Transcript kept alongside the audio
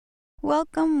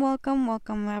Welcome,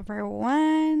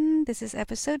 everyone. This is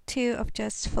episode 2 of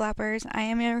Just Flappers. I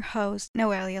am your host,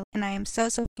 Noelia, and I am so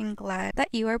fucking glad that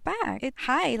you are back.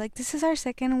 Hi, this is our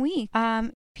second week.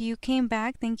 If you came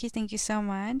back, thank you so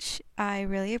much. I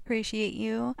really appreciate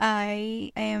you.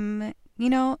 I am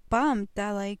bummed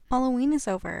that Halloween is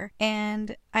over.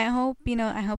 And I hope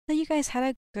that you guys had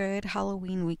a good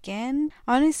Halloween weekend.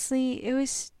 Honestly,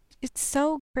 it's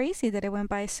so crazy that it went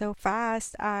by so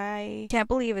fast. I can't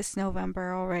believe it's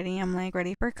November already. I'm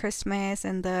ready for Christmas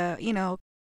and the,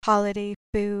 holiday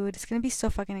food. It's gonna be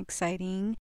so fucking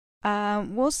exciting.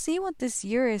 We'll see what this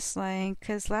year is like,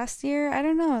 cause last year, I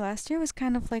don't know, last year was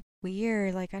kind of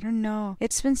weird. I don't know.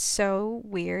 It's been so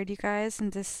weird, you guys,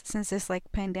 and since this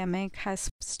pandemic has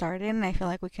started, and I feel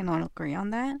like we can all agree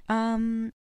on that.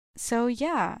 So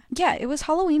yeah, it was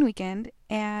Halloween weekend,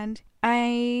 and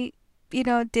I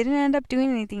didn't end up doing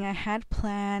anything. I had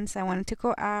plans. I wanted to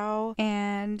go out,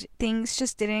 and things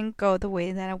just didn't go the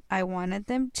way that I wanted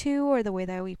them to, or the way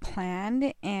that we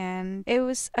planned. And it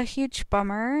was a huge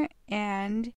bummer.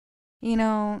 And,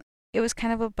 it was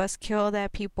kind of a buzzkill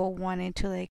that people wanted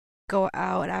to go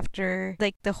out after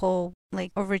the whole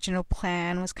original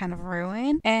plan was kind of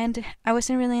ruined, and I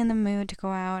wasn't really in the mood to go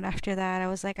out after that. I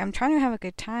was I'm trying to have a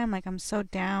good time, I'm so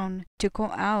down to go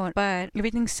out, but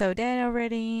everything's so dead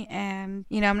already, and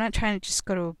I'm not trying to just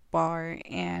go to a bar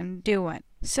and do it.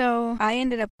 So I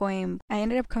ended up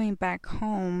coming back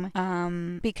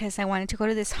home because I wanted to go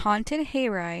to this haunted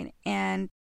hayride, and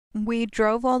we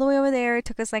drove all the way over there. It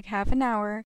took us half an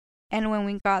hour, and when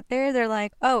we got there, they're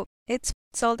like, "Oh, it's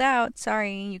sold out.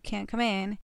 Sorry, you can't come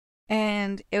in."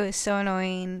 And it was so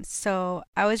annoying. So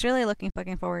I was really looking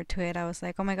fucking forward to it. I was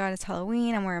like, oh my god, it's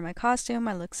Halloween. I'm wearing my costume.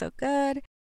 I look so good.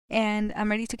 And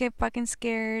I'm ready to get fucking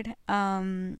scared.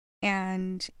 And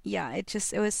yeah, it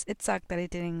sucked that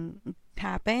it didn't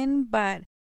happen. But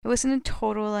it wasn't a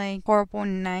total horrible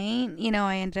night.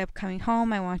 I ended up coming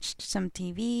home. I watched some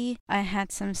TV. I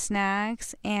had some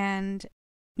snacks, and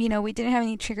we didn't have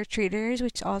any trick-or-treaters,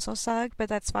 which also sucked, but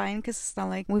that's fine because it's not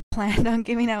we planned on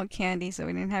giving out candy, so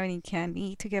we didn't have any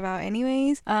candy to give out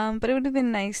anyways. But it would have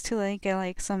been nice to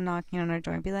get some knocking on our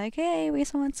door and be like, hey, we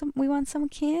want some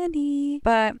candy.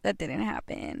 But that didn't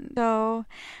happen. So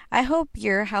I hope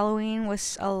your Halloween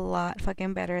was a lot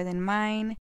fucking better than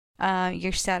mine.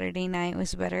 Your Saturday night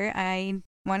was better. I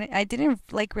didn't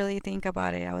really think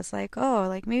about it. I was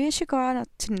maybe I should go out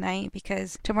tonight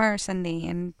because tomorrow's Sunday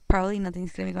and probably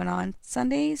nothing's gonna be going on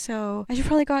Sunday, so I should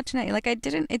probably go out tonight. It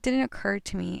didn't occur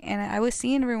to me, and I was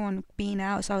seeing everyone being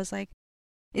out, so I was I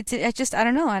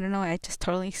don't know, I just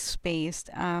totally spaced.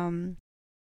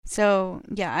 So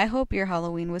yeah, I hope your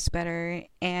Halloween was better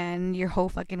and your whole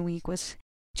fucking week was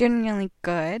genuinely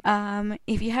good.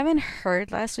 If you haven't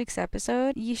heard last week's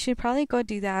episode, you should probably go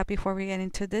do that before we get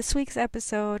into this week's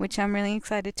episode, which I'm really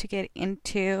excited to get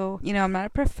into. I'm not a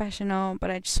professional,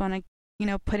 but I just want to,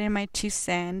 put in my 2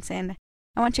 cents, and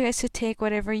I want you guys to take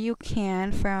whatever you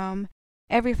can from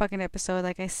every fucking episode,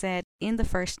 like I said in the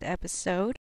first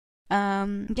episode.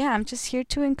 Yeah, I'm just here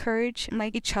to encourage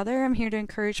each other. I'm here to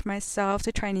encourage myself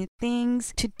to try new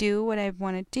things, to do what I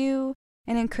want to do,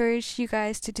 and encourage you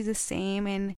guys to do the same.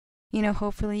 And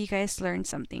hopefully you guys learn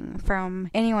something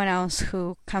from anyone else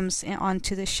who comes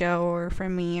onto the show, or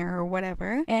from me, or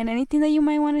whatever. And anything that you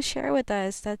might want to share with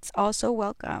us, that's also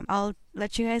welcome. I'll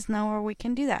let you guys know where we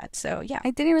can do that. So yeah,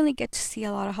 I didn't really get to see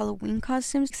a lot of Halloween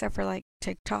costumes except for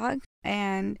TikTok,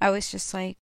 and I was just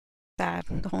that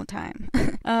the whole time.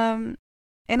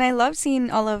 And I love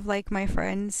seeing all of my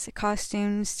friends'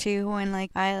 costumes too, and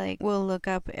I will look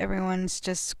up everyone's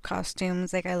just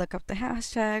costumes. I look up the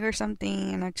hashtag or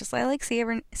something, and I like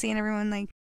seeing everyone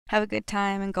have a good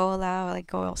time and go all out,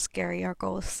 go all scary or go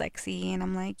all sexy, and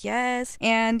I'm yes.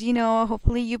 And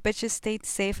hopefully you bitches stayed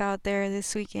safe out there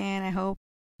this weekend. I hope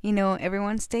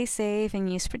everyone stay safe and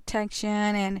use protection,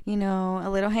 and a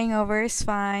little hangover is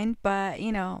fine, but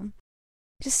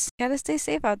just gotta stay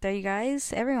safe out there, you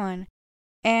guys, everyone.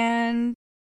 And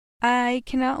I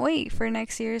cannot wait for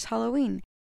next year's Halloween.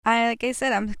 Like I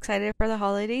said, I'm excited for the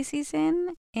holiday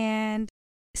season. And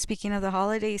speaking of the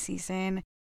holiday season,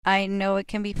 I know it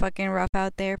can be fucking rough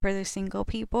out there for the single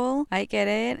people. I get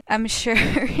it. I'm sure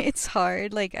it's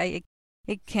hard.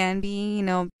 It can be,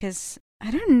 because I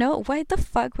don't know. Why the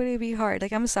fuck would it be hard?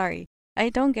 I'm sorry. I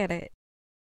don't get it.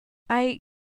 I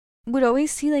would always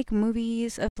see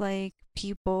movies of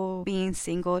people being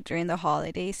single during the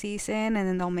holiday season, and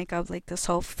then they'll make up this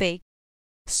whole fake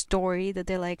story that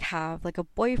they have a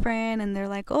boyfriend, and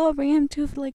they're oh, bring him to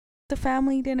the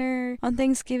family dinner on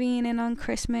Thanksgiving and on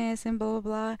Christmas and blah blah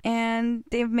blah, and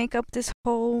they make up this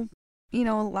whole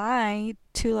lie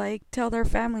to like tell their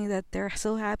family that they're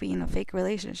so happy in a fake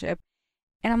relationship.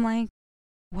 And I'm like,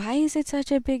 why is it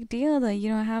such a big deal that you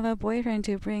don't have a boyfriend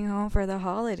to bring home for the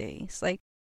holidays? Like,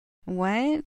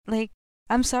 what? Like,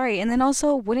 I'm sorry. And then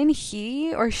also, wouldn't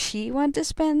he or she want to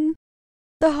spend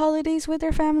the holidays with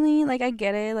their family? Like, I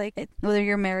get it. Like, whether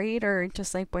you're married or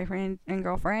just like boyfriend and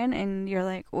girlfriend, and you're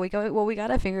like, we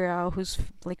gotta figure out whose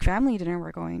like family dinner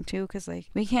we're going to, because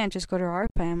like we can't just go to our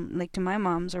like to my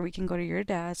mom's, or we can go to your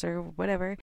dad's or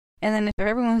whatever. And then if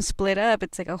everyone's split up,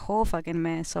 it's like a whole fucking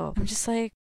mess. So I'm just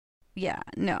like, yeah,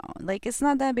 no, like it's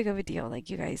not that big of a deal. Like,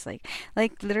 you guys, like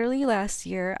literally last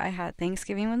year I had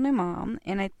Thanksgiving with my mom,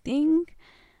 and I think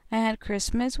I had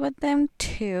Christmas with them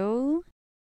too.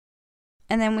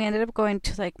 And then we ended up going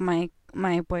to like my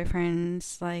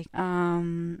boyfriend's like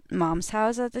mom's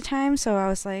house at the time. So I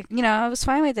was like, I was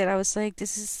fine with it. I was like,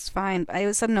 this is fine. I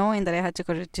was annoying that I had to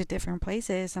go to two different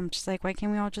places. I'm just like, why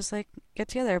can't we all just like get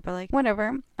together? But like,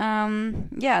 whatever.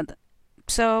 Yeah.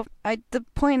 So the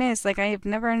point is, like, I've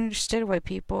never understood why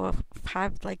people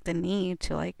have like the need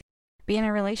to like be in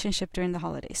a relationship during the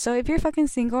holidays. So if you're fucking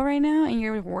single right now and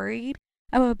you're worried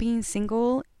about being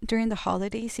single during the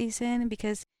holiday season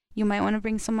because you might want to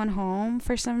bring someone home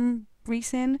for some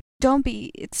reason, don't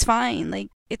be. It's fine. Like,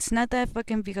 it's not that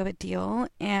fucking big of a deal.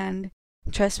 And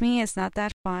trust me, it's not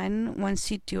that fun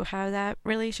once you do have that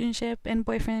relationship and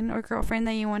boyfriend or girlfriend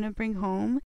that you want to bring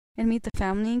home and meet the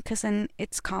family, because then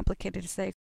it's complicated. It's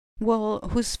like, well,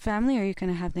 whose family are you going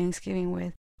to have Thanksgiving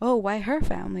with? Oh, why her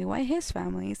family? Why his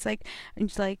family? It's like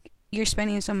you're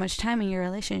spending so much time in your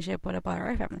relationship. What about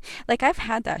our family? Like, I've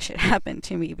had that shit happen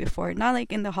to me before. Not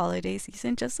like in the holiday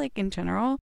season, just like in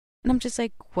general. And I'm just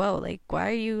like, whoa, like, why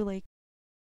are you like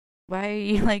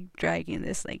dragging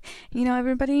this? Like,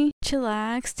 everybody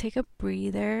chillax, take a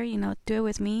breather, do it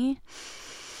with me.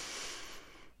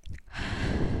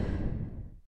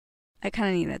 I kind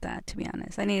of needed that, to be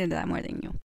honest. I needed that more than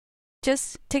you.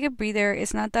 Just take a breather.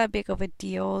 It's not that big of a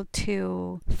deal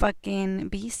to fucking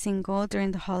be single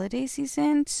during the holiday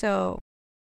season, so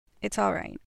it's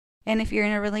alright. And if you're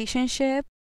in a relationship,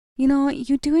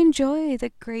 you do enjoy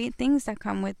the great things that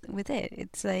come with it.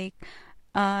 It's like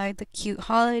the cute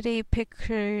holiday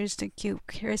pictures, the cute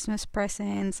Christmas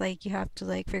presents. Like, you have to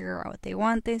like figure out what they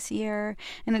want this year,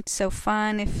 and it's so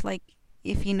fun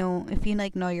if you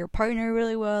know your partner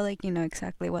really well, like you know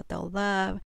exactly what they'll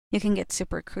love. You can get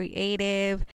super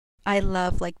creative. I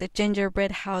love like the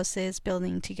gingerbread houses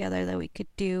building together that we could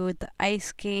do, the ice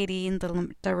skating,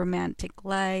 the romantic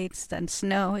lights, then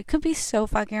snow. It could be so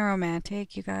fucking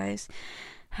romantic, you guys.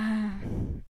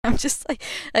 I'm just like,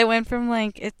 I went from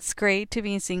like it's great to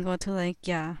being single to like,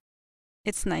 yeah,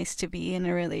 it's nice to be in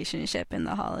a relationship in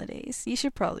the holidays. You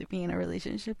should probably be in a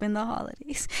relationship in the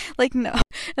holidays. Like, no,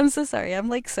 I'm so sorry. I'm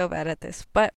like so bad at this,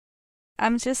 but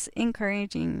I'm just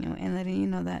encouraging you and letting you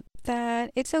know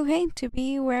that it's okay to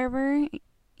be wherever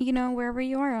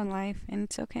you are in life, and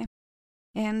it's okay.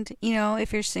 And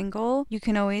if you're single, you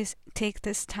can always take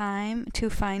this time to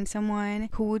find someone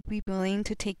who would be willing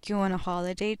to take you on a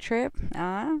holiday trip.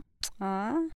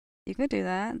 You could do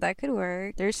that. That could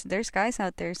work. There's guys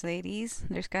out there, ladies.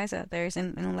 There's guys out there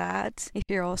and lads. If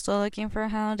you're also looking for a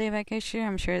holiday vacation,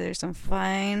 I'm sure there's some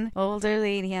fine older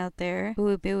lady out there who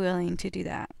would be willing to do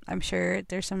that. I'm sure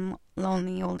there's some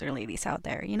lonely older ladies out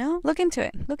there, Look into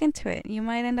it. Look into it. You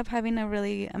might end up having a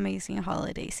really amazing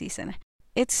holiday season.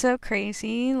 It's so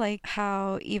crazy, like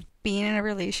how if being in a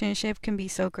relationship can be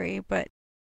so great, but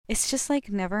it's just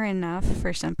like never enough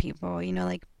for some people,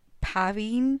 like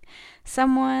having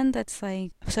someone that's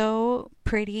like so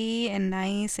pretty and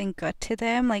nice and good to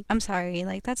them, like I'm sorry,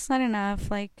 like that's not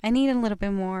enough. Like I need a little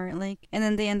bit more, like, and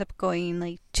then they end up going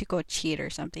like to go cheat or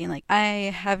something. Like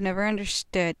I have never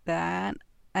understood that.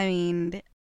 I mean,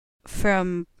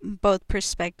 from both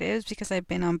perspectives, because I've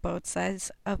been on both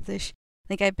sides of the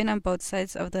like I've been on both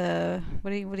sides of the what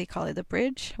do you call it, the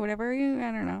bridge, whatever, I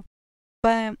don't know.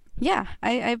 But yeah,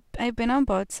 I've been on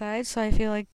both sides, so I feel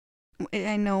like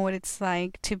I know what it's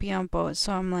like to be on both.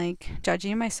 So I'm like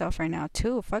judging myself right now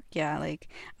too. Fuck yeah. Like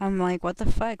I'm like, what the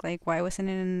fuck? Like why wasn't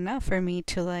it enough for me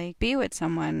to like be with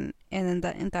someone and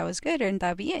then that was good and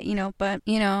that'd be it, But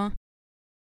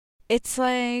it's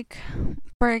like,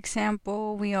 for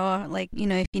example, we all like,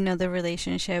 if you know the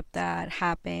relationship that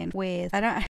happened with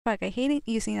I hate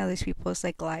using other people's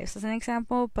like lives as an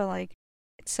example, but like,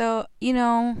 so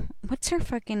what's her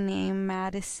fucking name?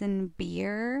 Madison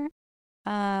Beer.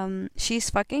 She's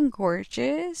fucking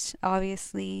gorgeous.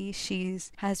 Obviously,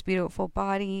 has beautiful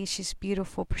body, she's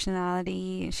beautiful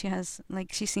personality.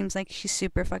 She seems like she's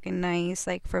super fucking nice,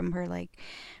 like from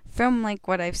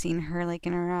what I've seen her like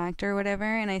interact or whatever,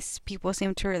 and people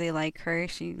seem to really like her.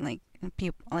 She like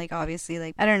people like obviously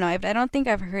like I don't know. I don't think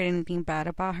I've heard anything bad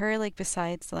about her like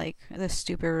besides like the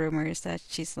stupid rumors that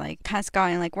she's like has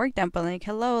gotten like work done. But like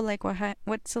hello, like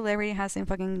what celebrity hasn't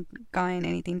fucking gotten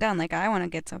anything done? Like I want to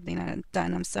get something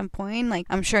done at some point. Like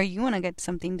I'm sure you want to get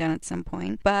something done at some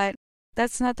point, but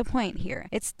that's not the point here.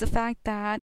 It's the fact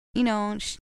that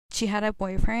she had a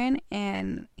boyfriend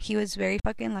and he was very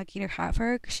fucking lucky to have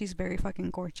her because she's very fucking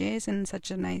gorgeous and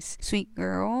such a nice sweet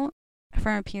girl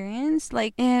from appearance,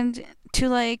 like, and to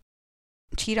like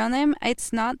cheat on them.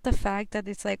 It's not the fact that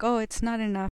it's like, oh, it's not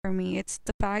enough for me. It's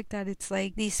the fact that it's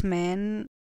like these men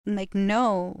like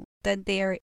know that they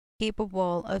are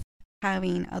capable of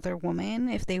having other women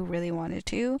if they really wanted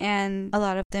to, and a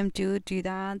lot of them do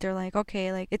that. They're like,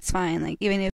 okay, like it's fine, like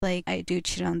even if like I do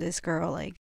cheat on this girl,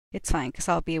 like it's fine because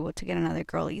I'll be able to get another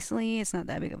girl easily. It's not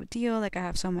that big of a deal. Like I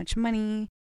have so much money,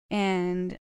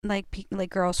 and like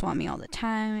girls want me all the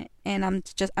time, and I'm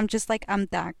just like I'm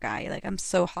that guy. Like I'm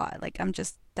so hot. Like I'm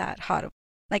just that hot.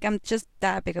 Like I'm just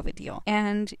that big of a deal.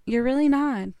 And you're really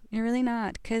not. You're really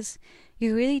not, because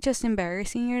you're really just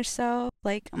embarrassing yourself.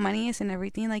 Like money isn't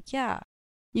everything. Like yeah,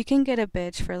 you can get a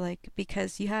bitch for like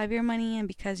because you have your money and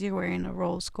because you're wearing a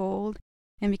rose gold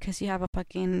and because you have a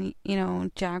fucking,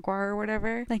 Jaguar or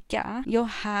whatever. Like yeah, you'll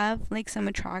have like some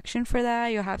attraction for that.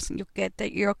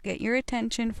 You'll get your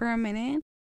attention for a minute.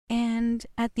 And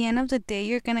at the end of the day,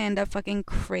 you're gonna end up fucking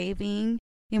craving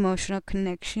emotional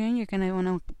connection. You're gonna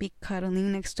wanna be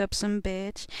cuddling next to some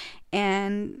bitch.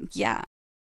 And yeah,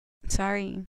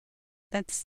 sorry.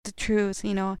 That's the truth,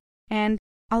 And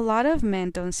a lot of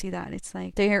men don't see that. It's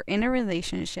like they're in a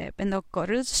relationship and they'll go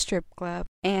to the strip club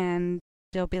and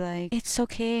they'll be like, it's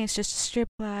okay, it's just a strip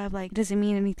club, like, it doesn't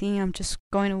mean anything, I'm just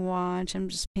going to watch, I'm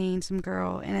just paying some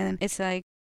girl. And then it's like,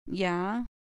 yeah,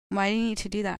 why do you need to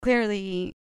do that?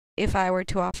 Clearly, if I were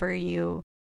to offer you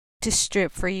to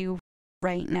strip for you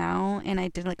right now and I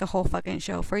did like a whole fucking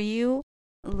show for you,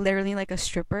 literally like a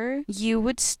stripper, you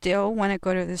would still want to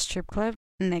go to the strip club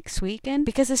next weekend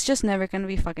because it's just never going to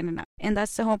be fucking enough. And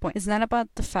that's the whole point. It's not about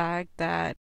the fact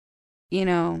that,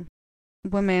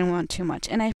 women want too much.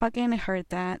 And I fucking heard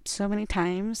that so many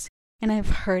times. And I've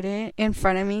heard it in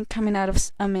front of me coming out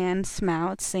of a man's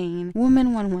mouth saying,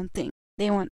 women want one thing.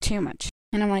 They want too much.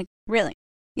 And I'm like, really?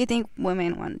 You think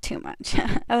women want too much?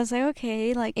 I was like,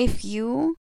 okay, like if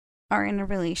you are in a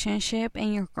relationship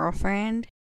and your girlfriend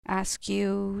asks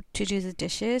you to do the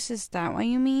dishes, is that what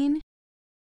you mean?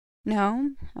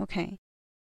 No? Okay.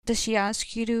 Does she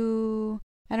ask you to,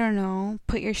 I don't know,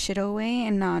 put your shit away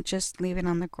and not just leave it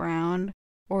on the ground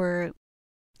or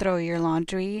throw your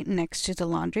laundry next to the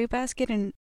laundry basket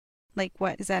and like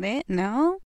what? Is that it?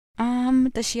 No?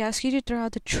 Does she ask you to throw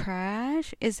out the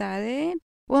trash? Is that it?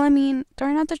 Well, I mean,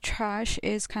 throwing out the trash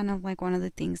is kind of like one of the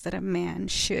things that a man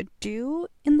should do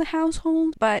in the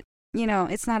household, but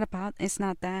it's not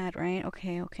that, right?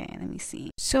 Okay, let me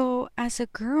see. So, as a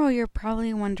girl, you're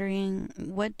probably wondering,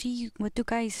 what do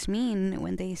guys mean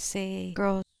when they say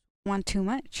girls want too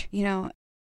much?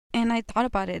 And I thought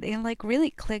about it. It like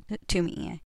really clicked to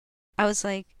me. I was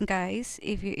like, guys,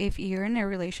 if you're in a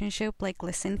relationship, like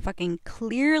listen fucking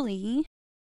clearly,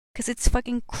 because it's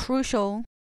fucking crucial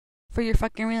for your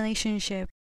fucking relationship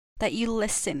that you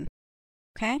listen.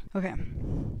 Okay?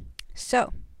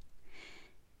 So,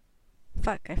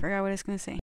 fuck, I forgot what I was gonna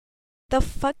say. The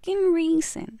fucking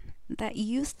reason that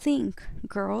you think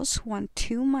girls want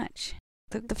too much,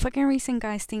 the fucking reason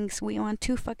guys thinks we want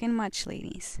too fucking much,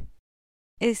 ladies,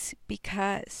 is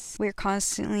because we're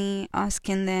constantly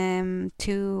asking them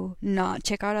to not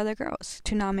check out other girls,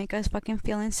 to not make us fucking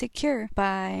feel insecure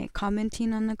by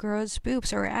commenting on the girl's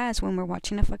boobs or ass when we're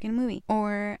watching a fucking movie.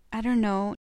 Or, I don't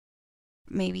know,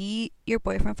 maybe your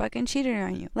boyfriend fucking cheated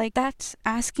on you. Like, that's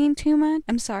asking too much.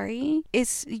 I'm sorry.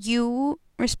 It's you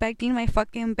respecting my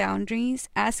fucking boundaries,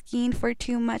 asking for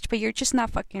too much, but you're just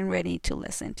not fucking ready to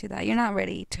listen to that. You're not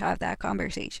ready to have that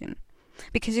conversation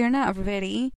because you're not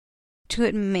ready to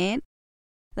admit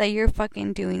that you're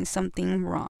fucking doing something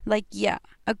wrong. Like, yeah,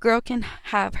 a girl can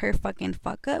have her fucking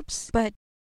fuck ups, but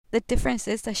the difference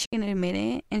is that she can admit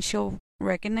it and she'll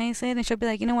recognize it and she'll be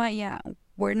like, you know what, yeah,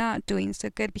 we're not doing so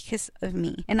good because of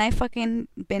me. And I fucking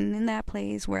been in that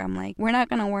place where I'm like, we're not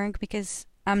gonna work because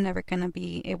I'm never gonna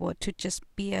be able to just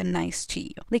be a nice to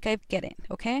you. Like, I get it,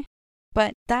 okay?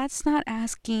 But that's not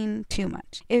asking too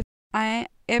much.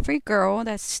 Every girl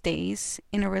that stays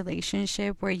in a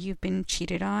relationship where you've been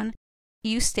cheated on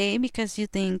you stay because you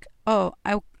think,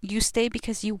 you stay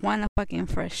because you want a fucking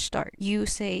fresh start. You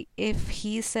say, if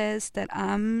he says that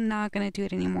I'm not gonna do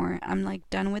it anymore, I'm like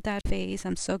done with that phase,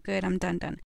 I'm so good, I'm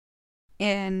done.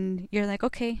 And you're like,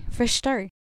 okay, fresh start,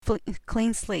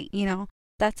 clean slate,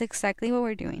 That's exactly what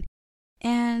we're doing.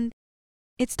 And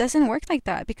it doesn't work like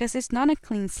that because it's not a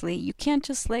clean slate. You can't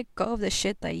just let go of the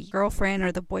shit that your girlfriend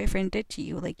or the boyfriend did to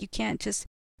you. Like, you can't just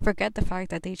forget the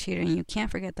fact that they cheated, and you can't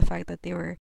forget the fact that they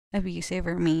were abusive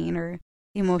or mean or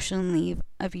emotionally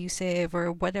abusive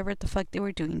or whatever the fuck they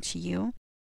were doing to you.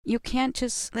 You can't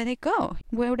just let it go,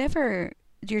 whatever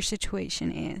your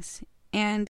situation is.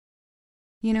 And,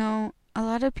 a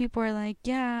lot of people are like,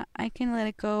 yeah, I can let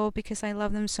it go because I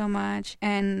love them so much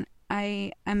and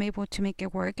I am able to make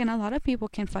it work. And a lot of people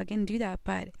can fucking do that.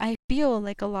 But I feel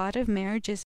like a lot of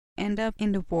marriages end up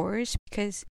in divorce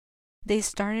because they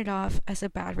started off as a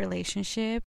bad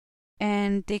relationship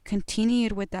and they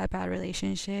continued with that bad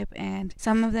relationship, and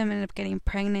some of them end up getting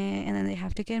pregnant and then they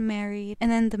have to get married,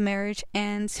 and then the marriage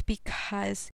ends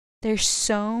because there's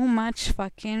so much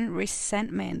fucking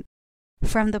resentment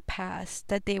from the past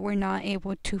that they were not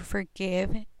able to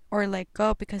forgive or let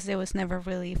go because it was never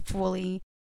really fully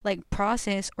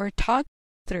processed or talked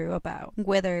through about,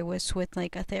 whether it was with a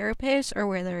therapist or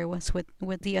whether it was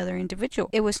with the other individual.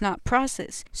 It was not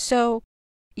processed. So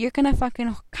you're gonna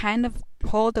fucking kind of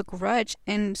hold a grudge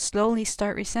and slowly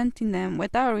start resenting them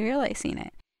without realizing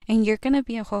it. And you're gonna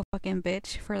be a whole fucking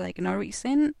bitch for no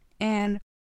reason. And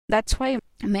that's why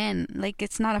men,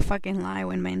 it's not a fucking lie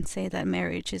when men say that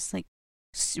marriage is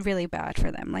really bad for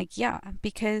them. Yeah,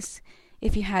 because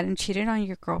if you hadn't cheated on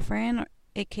your girlfriend,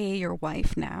 aka your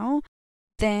wife now,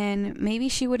 then maybe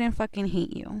she wouldn't fucking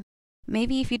hate you.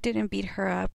 Maybe if you didn't beat her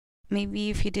up, maybe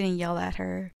if you didn't yell at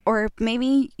her, or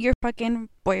maybe your fucking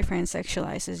boyfriend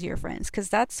sexualizes your friends, because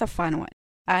that's a fun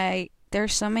one.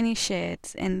 There's so many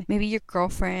shits, and maybe your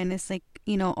girlfriend is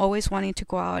always wanting to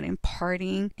go out and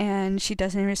partying, and she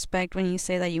doesn't respect when you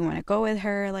say that you want to go with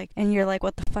her, and you're like,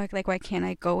 what the fuck, why can't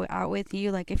I go out with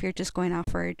you? If you're just going out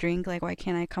for a drink, why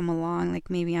can't I come along?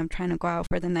 Maybe I'm trying to go out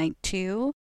for the night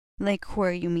too. Who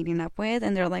are you meeting up with?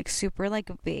 And they're super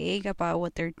vague about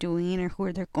what they're doing or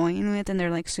who they're going with, and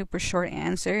they're super short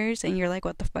answers, and you're like,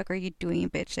 what the fuck are you doing,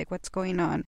 bitch? What's going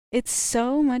on? It's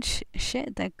so much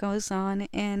shit that goes on,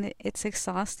 and it's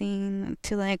exhausting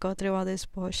to go through all this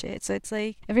bullshit. So it's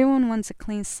everyone wants a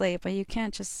clean slate, but you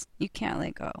can't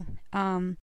let go.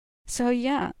 So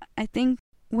yeah, I think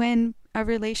when a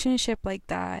relationship like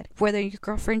that, whether your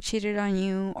girlfriend cheated on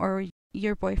you or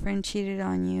your boyfriend cheated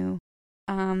on you,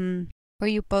 or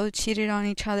you both cheated on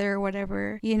each other or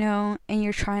whatever, and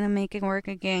you're trying to make it work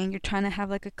again, you're trying to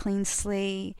have a clean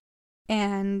slate,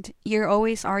 and you're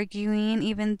always arguing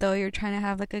even though you're trying to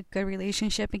have a good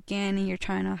relationship again, and you're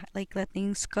trying to let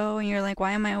things go, and you're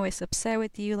why am I always upset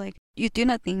with you? You do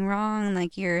nothing wrong,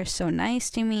 you're so nice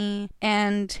to me.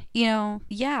 And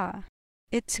yeah,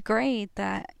 it's great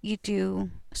that you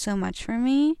do so much for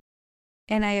me,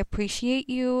 and I appreciate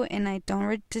you, and I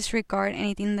don't disregard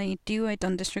anything that you do. I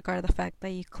don't disregard the fact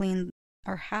that you clean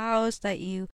our house, that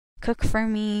you cook for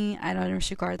me. I don't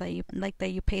disregard that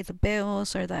you pay the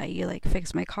bills, or that you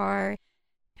fix my car.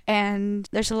 And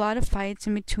there's a lot of fights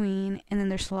in between, and then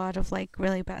there's a lot of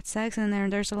really bad sex, and then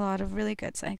there's a lot of really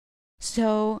good sex.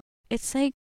 So it's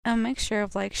a mixture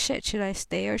of shit, should I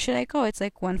stay or should I go? It's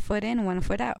 1 foot in, 1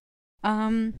 foot out.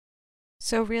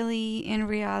 So really, in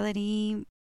reality,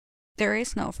 there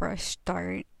is no fresh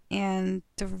start, and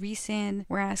the reason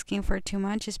we're asking for too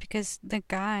much is because the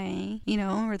guy,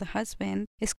 or the husband,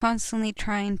 is constantly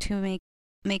trying to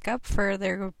make up for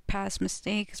their past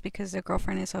mistakes because their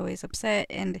girlfriend is always upset,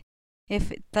 and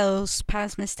if those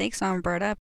past mistakes aren't brought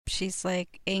up, she's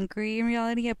angry in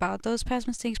reality about those past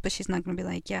mistakes, but she's not gonna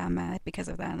be yeah, I'm mad because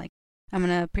of that. I'm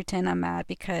gonna pretend I'm mad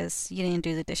because you didn't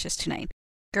do the dishes tonight.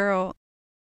 Girl,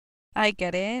 I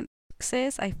get it,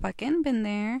 sis, I fucking been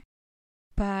there.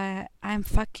 But I'm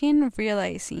fucking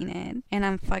realizing it, and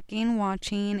I'm fucking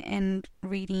watching and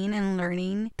reading and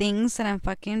learning things that I'm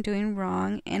fucking doing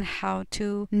wrong, and how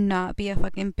to not be a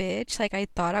fucking bitch. I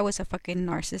thought I was a fucking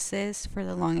narcissist for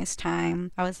the longest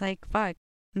time. I was fuck,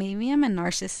 maybe I'm a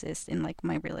narcissist in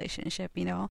my relationship,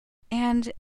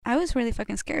 And I was really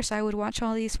fucking scared, so I would watch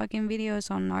all these fucking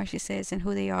videos on narcissists and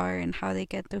who they are and how they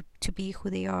get to be who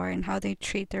they are and how they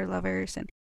treat their lovers, and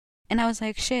I was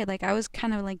shit, I was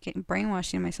kind of getting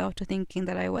brainwashing myself to thinking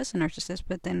that I was a narcissist,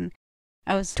 but then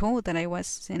I was told that I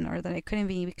wasn't, or that I couldn't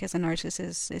be, because a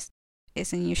narcissist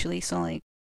isn't usually so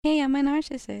hey, I'm a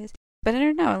narcissist. But I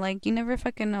don't know, you never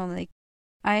fucking know.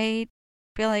 I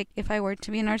feel like if I were to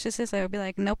be a narcissist, I would be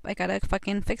like, nope, I gotta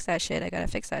fucking fix that shit. I gotta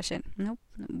fix that shit. Nope,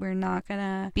 we're not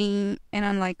gonna be an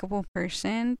unlikable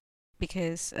person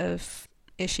because of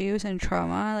issues and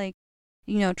trauma. Like,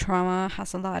 you know, trauma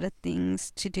has a lot of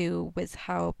things to do with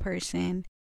how a person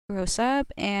grows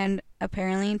up, and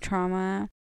apparently trauma,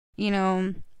 you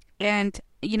know, and,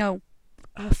 you know,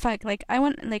 fuck, like, I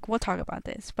want, like, we'll talk about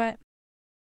this, but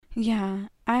yeah,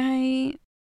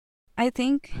 I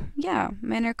think, yeah,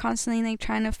 men are constantly like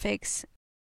trying to fix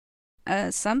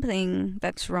something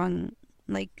that's wrong.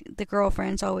 Like the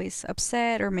girlfriend's always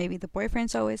upset, or maybe the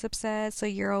boyfriend's always upset. So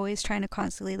you're always trying to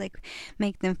constantly like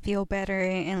make them feel better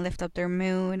and lift up their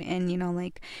mood, and, you know,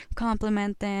 like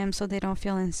compliment them so they don't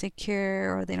feel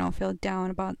insecure or they don't feel down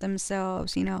about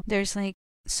themselves. You know, there's like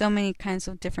so many kinds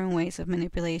of different ways of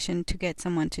manipulation to get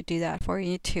someone to do that for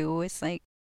you too. It's like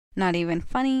not even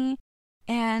funny.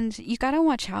 And you gotta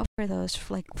watch out for those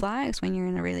like flags when you're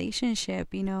in a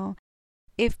relationship, you know.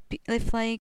 If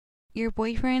like your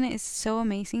boyfriend is so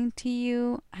amazing to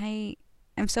you,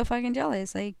 I'm so fucking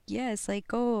jealous. Like, yes, like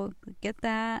go get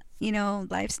that, you know,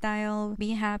 lifestyle,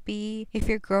 be happy. If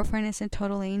your girlfriend is a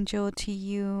total angel to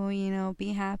you, you know,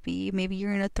 be happy. Maybe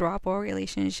you're in a throuple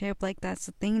relationship, like that's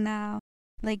the thing now.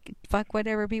 Like, fuck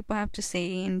whatever people have to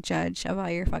say and judge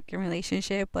about your fucking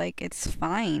relationship. Like, it's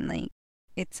fine. Like,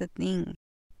 it's a thing.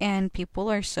 And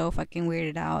people are so fucking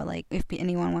weirded out. Like, if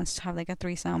anyone wants to have like a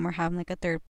threesome or have like a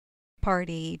third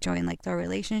party join like the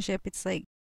relationship, it's like,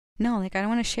 no, like I don't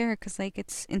want to share it because like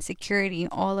it's insecurity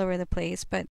all over the place.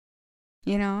 But,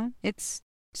 you know, it's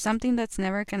something that's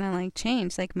never gonna like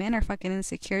change. Like, men are fucking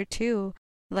insecure too.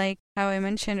 Like how I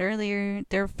mentioned earlier,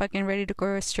 they're fucking ready to go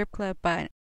to a strip club. But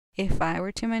if I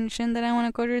were to mention that I want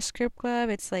to go to a strip club,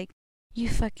 it's like, you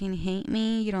fucking hate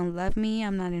me, you don't love me,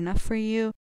 I'm not enough for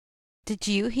you. Did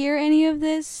you hear any of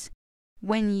this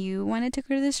when you wanted to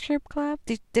go to the strip club?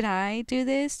 Did I do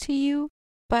this to you?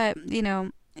 But, you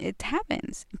know, it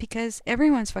happens because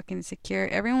everyone's fucking insecure.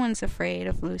 Everyone's afraid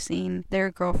of losing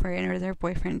their girlfriend or their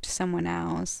boyfriend to someone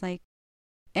else. Like,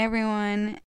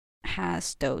 everyone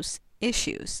has those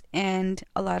issues, and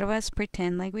a lot of us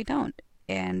pretend like we don't.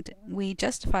 And we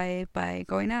justify it by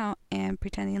going out and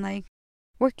pretending like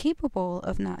we're capable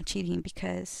of not cheating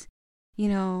because, you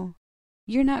know,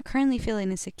 you're not currently feeling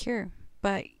insecure,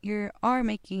 but you are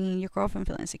making your girlfriend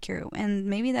feel insecure. And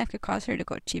maybe that could cause her to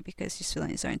go cheat because she's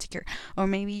feeling so insecure. Or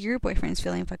maybe your boyfriend's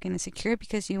feeling fucking insecure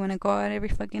because you want to go out every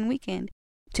fucking weekend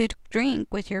to drink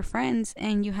with your friends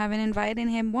and you haven't invited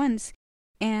him once.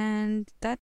 And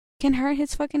that can hurt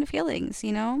his fucking feelings,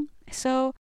 you know?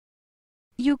 So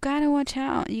you gotta watch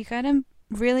out. You gotta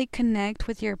really connect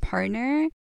with your partner.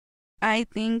 I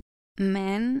think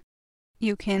men,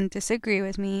 you can disagree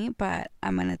with me, but I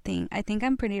think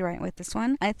I'm pretty right with this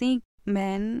one. I think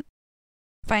men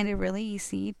find it really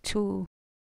easy to,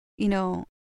 you know,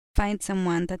 find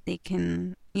someone that they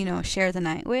can, you know, share the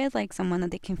night with, like someone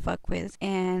that they can fuck with,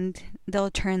 and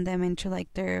they'll turn them into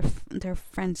like their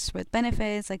friends with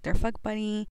benefits, like their fuck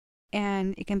buddy.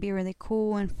 And it can be really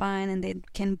cool and fun, and they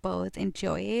can both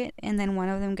enjoy it. And then one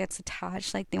of them gets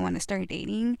attached, like they want to start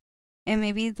dating, and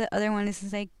maybe the other one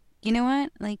is like, you know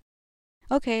what, like,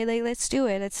 okay, like let's do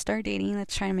it, let's start dating,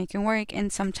 let's try to make it work.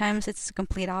 And sometimes it's the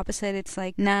complete opposite. It's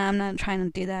like, nah, I'm not trying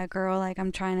to do that, girl. Like,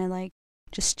 I'm trying to like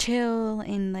just chill,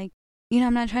 and like, you know,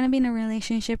 I'm not trying to be in a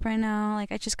relationship right now.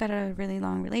 Like, I just got a really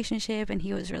long relationship and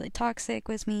he was really toxic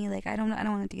with me. Like, I don't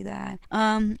want to do that.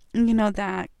 You know,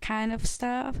 that kind of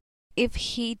stuff. If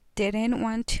he didn't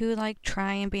want to like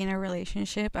try and be in a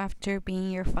relationship after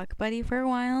being your fuck buddy for a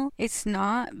while, it's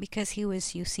not because he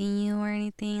was using you or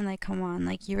anything. Like, come on,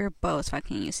 like, you were both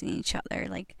fucking using each other.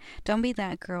 Like, don't be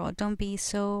that girl. Don't be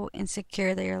so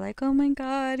insecure that you're like, oh my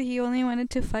god, he only wanted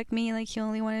to fuck me. Like, he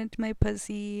only wanted my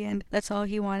pussy and that's all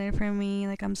he wanted from me.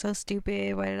 Like, I'm so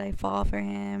stupid. Why did I fall for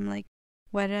him? Like,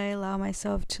 why did I allow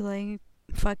myself to like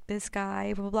fuck this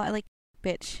guy? Blah blah blah. Like,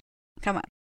 bitch, come on.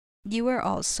 You were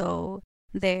also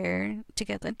there to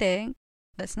get the dick.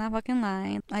 Let's not fucking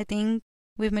lie. I think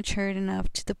we've matured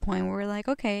enough to the point where we're like,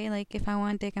 okay, like, if I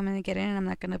want dick, I'm gonna get it, and I'm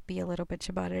not gonna be a little bitch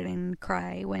about it and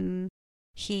cry when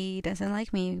he doesn't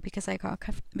like me because I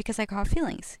got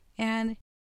feelings. And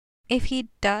if he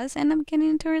does end up getting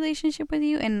into a relationship with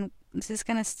you, and this is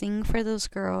gonna sting for those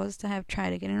girls that have tried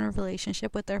to get in a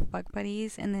relationship with their fuck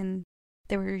buddies and then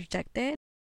they were rejected,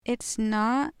 it's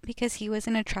not because he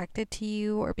wasn't attracted to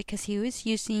you or because he was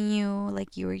using you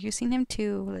like you were using him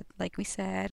too, like we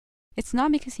said. It's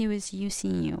not because he was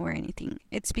using you or anything.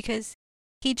 It's because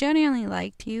he genuinely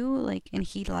liked you, like, and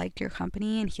he liked your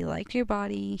company and he liked your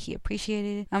body. He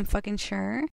appreciated it, I'm fucking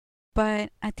sure. But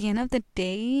at the end of the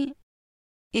day,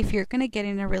 if you're gonna get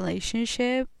in a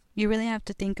relationship, you really have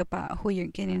to think about who you're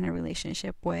getting in a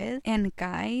relationship with. And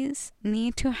guys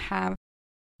need to have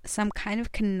some kind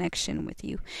of connection with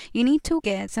you. You need to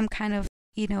get some kind of,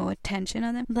 attention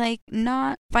on them. Like,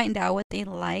 not find out what they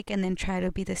like and then try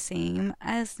to be the same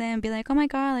as them. Be like, oh my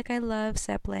god, like I love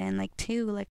Zeppelin, like too,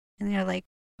 like, and they're like,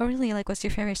 oh really, like what's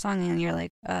your favorite song? And you're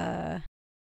like, I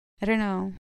don't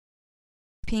know,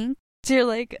 Pink. So you're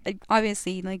like,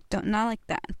 obviously, like, don't, not like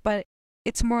that, but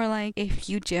it's more like if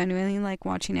you genuinely like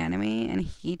watching anime and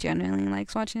he genuinely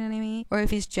likes watching anime, or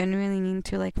if he's genuinely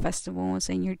into like festivals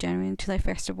and you're genuinely into like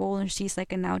festivals, and she's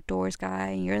like an outdoors guy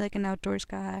and you're like an outdoors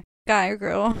guy or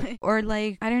girl, or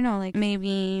like, I don't know, like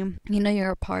maybe,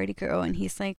 you're a party girl and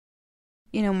he's like,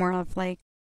 more of like,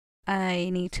 I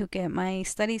need to get my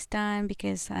studies done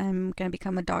because I'm gonna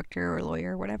become a doctor or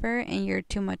lawyer or whatever, and you're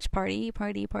too much party,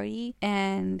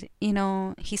 and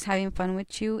he's having fun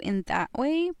with you in that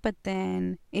way. But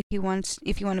then if you want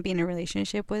to be in a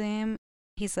relationship with him,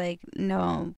 he's like,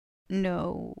 no,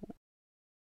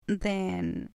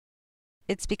 then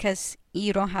it's because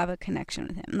you don't have a connection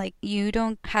with him. Like, you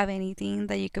don't have anything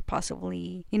that you could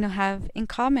possibly, have in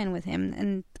common with him.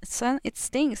 And so it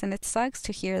stinks and it sucks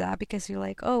to hear that, because you're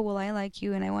like, oh, well, I like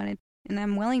you and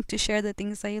I'm willing to share the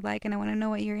things that you like and I want to know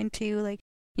what you're into. Like,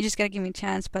 you just gotta give me a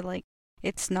chance. But like,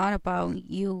 it's not about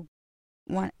you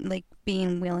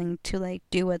being willing to like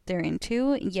do what they're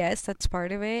into. Yes, that's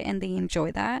part of it and they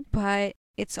enjoy that. But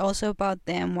it's also about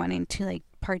them wanting to like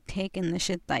partake in the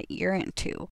shit that you're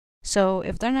into. So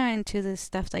if they're not into the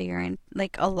stuff that you're in,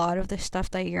 like a lot of the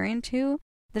stuff that you're into,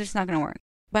 then it's not gonna work.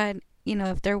 But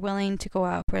if they're willing to go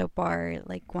out for a bar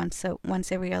like once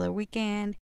every other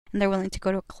weekend, and they're willing to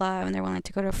go to a club, and they're willing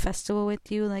to go to a festival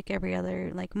with you like every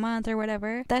other like month or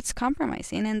whatever, that's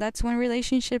compromising, and that's when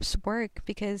relationships work.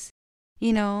 Because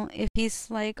if he's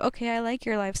like, okay, I like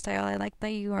your lifestyle, I like that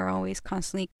you are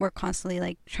we're constantly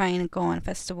like trying to go on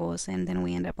festivals, and then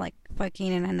we end up like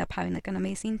fucking and end up having like an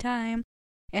amazing time.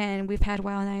 And we've had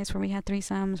wild nights where we had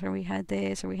threesomes, where we had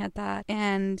this, or we had that.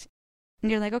 And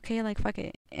you're like, okay, like, fuck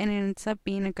it. And it ends up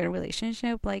being a good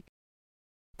relationship. Like,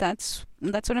 that's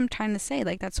what I'm trying to say.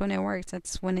 Like, that's when it works.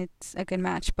 That's when it's a good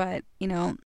match. But,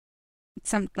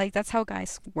 that's how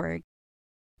guys work.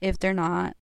 If they're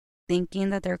not thinking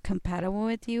that they're compatible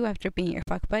with you after being your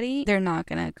fuck buddy, they're not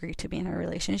gonna agree to be in a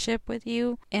relationship with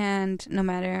you. And no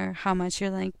matter how much you're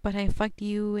like, but I fucked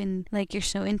you and like you're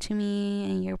so into me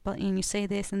and you say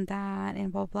this and that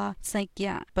and blah blah, it's like,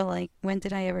 yeah, but like, when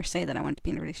did I ever say that I want to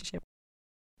be in a relationship?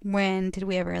 When did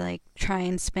we ever like try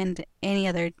and spend any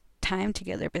other time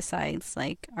together besides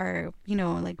like our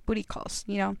like booty calls?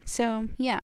 So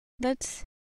yeah, there's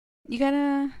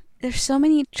so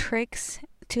many tricks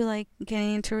to like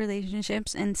getting into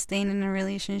relationships and staying in a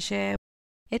relationship.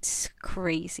 It's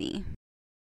crazy.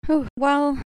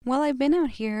 While I've been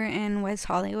out here in West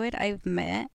Hollywood, I've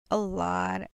met a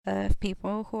lot of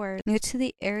people who are new to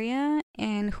the area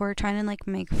and who are trying to like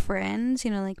make friends,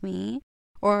 like me,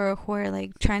 or who are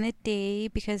like trying to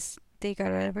date because they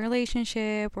got out of a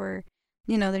relationship, or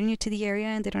they're new to the area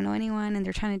and they don't know anyone and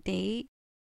they're trying to date.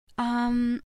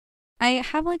 I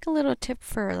have like a little tip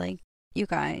for like you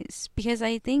guys, because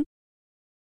I think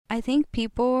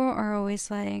people are always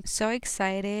like so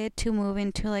excited to move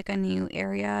into like a new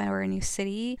area or a new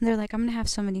city. They're like, I'm gonna have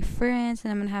so many friends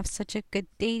and I'm gonna have such a good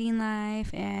dating life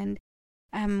and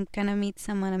I'm gonna meet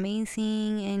someone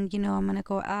amazing, and I'm gonna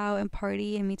go out and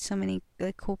party and meet so many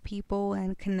like cool people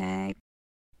and connect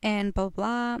and blah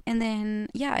blah. And then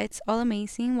yeah, it's all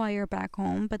amazing while you're back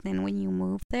home, but then when you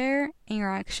move there and you're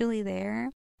actually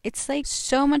there, it's like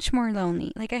so much more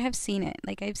lonely. Like, I've seen it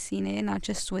not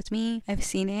just with me, I've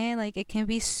seen it, like it can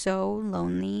be so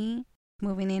lonely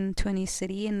moving into a new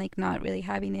city and like not really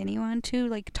having anyone to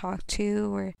like talk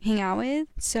to or hang out with.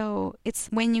 So it's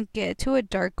when you get to a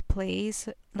dark place,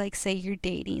 like say you're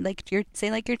dating, like you're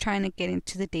trying to get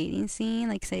into the dating scene,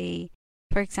 like say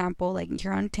for example like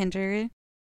you're on Tinder,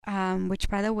 which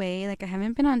by the way, like I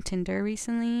haven't been on Tinder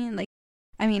recently, like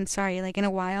like in a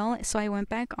while, so I went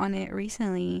back on it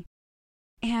recently.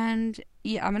 And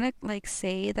yeah, I'm gonna like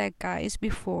say that guys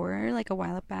before, like a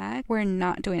while back, were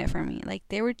not doing it for me. Like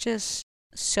they were just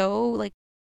so like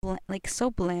so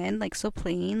bland, like so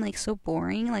plain, like so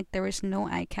boring. Like there was no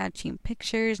eye-catching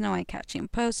pictures, no eye-catching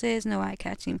poses, no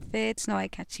eye-catching fits, no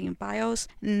eye-catching bios,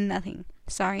 nothing.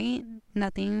 Sorry,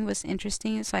 nothing was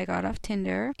interesting. So I got off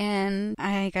Tinder, and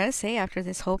I gotta say, after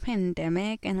this whole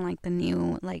pandemic and like the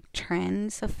new like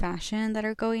trends of fashion that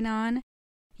are going on,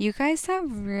 you guys have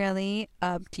really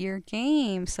upped your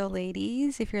game. So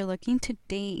ladies, if you're looking to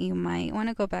date, you might want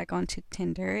to go back onto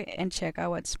Tinder and check out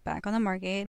what's back on the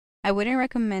market. I wouldn't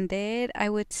recommend it. I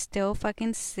would still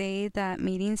fucking say that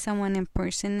meeting someone in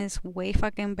person is way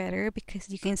fucking better because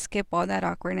you can skip all that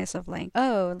awkwardness of like,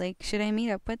 oh, like, should I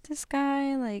meet up with this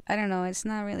guy? Like, I don't know. It's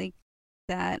not really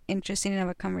that interesting of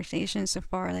a conversation so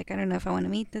far. Like, I don't know if I want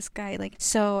to meet this guy. Like,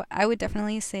 so I would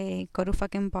definitely say go to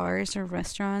fucking bars or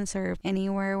restaurants or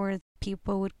anywhere where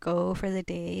people would go for the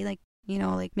day. Like, you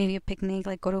know, like maybe a picnic,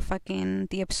 like go to fucking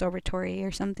the observatory or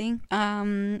something,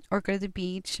 or go to the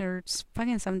beach or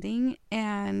fucking something,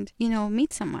 and, you know,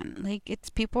 meet someone. Like, it's,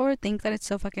 people think that it's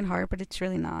so fucking hard, but it's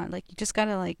really not. Like, you just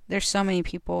gotta, like, there's so many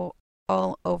people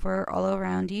all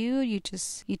around you. You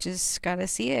just gotta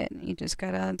see it. You just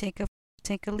gotta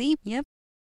take a leap. Yep.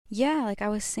 Yeah, like I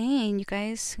was saying, you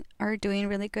guys are doing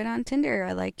really good on Tinder.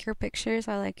 I like your pictures.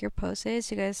 I like your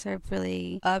poses. You guys have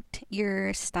really upped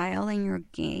your style and your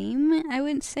game, I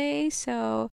would say.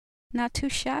 So, not too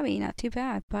shabby, not too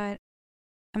bad. But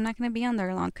I'm not going to be on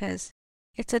there long because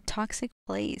it's a toxic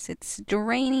place. It's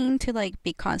draining to like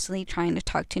be constantly trying to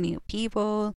talk to new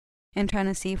people and trying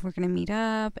to see if we're going to meet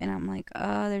up. And I'm like,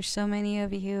 oh, there's so many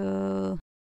of you.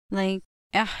 Like,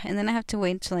 yeah, and then I have to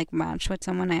wait to like match with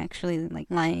someone I actually like.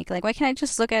 Like, why can't I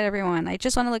just look at everyone? I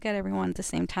just want to look at everyone at the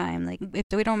same time. Like, if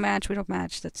we don't match, we don't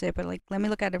match. That's it. But like, let me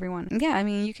look at everyone. Yeah, I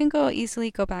mean, you can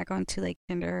easily go back onto like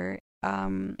Tinder,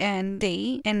 and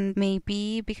date, and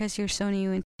maybe because you're so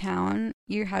new in town,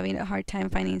 you're having a hard time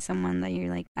finding someone that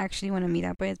you're like actually want to meet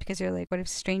up with because you're like, what if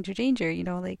stranger danger? You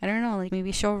know, like, I don't know, like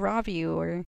maybe she'll rob you,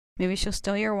 or maybe she'll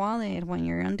steal your wallet when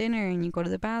you're on dinner and you go to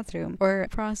the bathroom, or a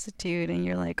prostitute and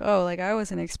you're like, oh, like I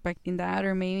wasn't expecting that.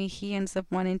 Or maybe he ends up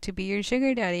wanting to be your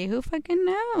sugar daddy. Who fucking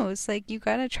knows? Like, you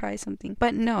gotta try something.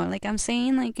 But no, like I'm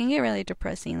saying, like, it can get really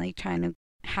depressing, like trying to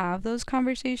have those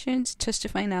conversations just to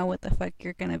find out what the fuck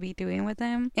you're gonna be doing with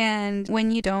them. And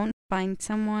when you don't find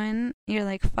someone, you're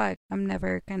like, fuck, I'm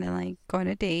never gonna like go on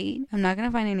a date. I'm not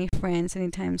gonna find any friends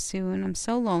anytime soon. I'm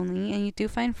so lonely. And you do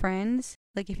find friends.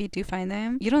 Like, if you do find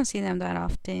them, you don't see them that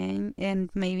often, and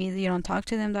maybe you don't talk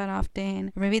to them that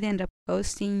often, or maybe they end up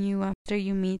ghosting you after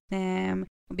you meet them,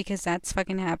 because that's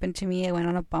fucking happened to me. I went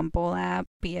on a Bumble app,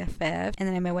 BFF, and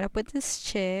then I met up with this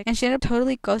chick, and she ended up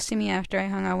totally ghosting me after I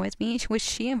hung out with me, which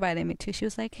she invited me to. She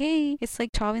was like, hey, it's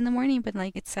like 12 in the morning, but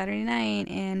like it's Saturday night,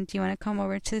 and do you want to come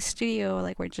over to the studio?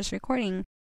 Like, we're just recording.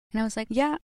 And I was like,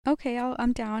 yeah, okay,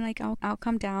 I'm down. Like, I'll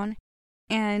come down.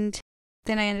 And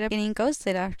then I ended up getting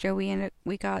ghosted after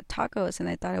we got tacos, and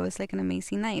I thought it was like an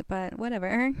amazing night, but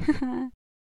whatever.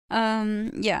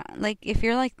 Yeah, like if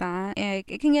you're like that,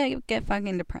 it can get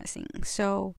fucking depressing.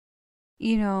 So,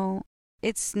 you know,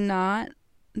 it's not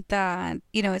that,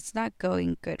 you know, it's not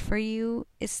going good for you.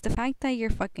 It's the fact that you're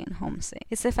fucking homesick.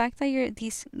 It's the fact that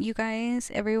you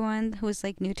guys, everyone who's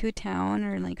like new to a town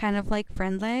or like kind of like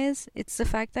friendless, it's the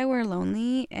fact that we're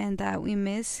lonely and that we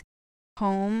miss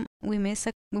home. We miss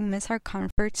our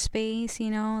comfort space,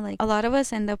 you know. Like, a lot of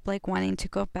us end up like wanting to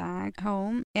go back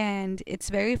home, and it's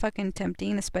very fucking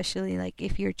tempting, especially like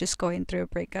if you're just going through a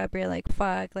breakup. You're like,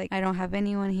 fuck, like I don't have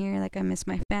anyone here. Like, I miss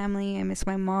my family, I miss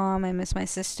my mom, I miss my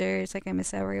sisters, like I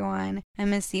miss everyone. I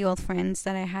miss the old friends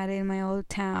that I had in my old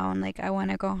town. Like, I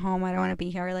want to go home. I don't want to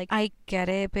be here. Like, I get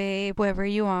it, babe, whoever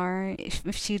you are,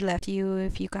 if she left you,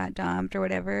 if you got dumped or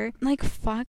whatever, like,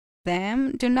 fuck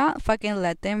them. Do not fucking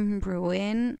let them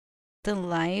ruin the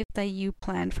life that you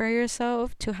planned for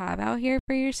yourself to have out here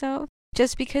for yourself.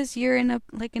 Just because you're in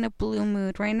a blue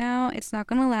mood right now, it's not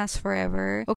gonna last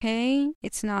forever, okay?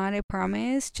 It's not, I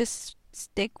promise. Just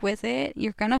stick with it.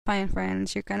 You're gonna find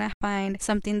friends. You're gonna find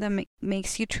something that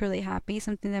makes you truly happy,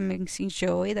 something that makes you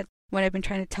joy. That's what I've been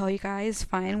trying to tell you guys.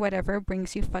 Find whatever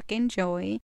brings you fucking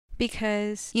joy.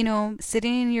 Because, you know,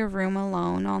 sitting in your room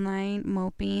alone all night,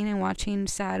 moping and watching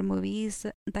sad movies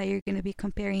that you're going to be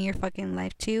comparing your fucking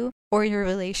life to, or your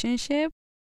relationship,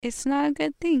 it's not a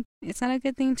good thing. It's not a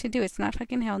good thing to do. It's not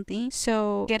fucking healthy.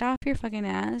 So get off your fucking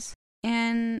ass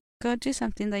and go do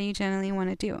something that you genuinely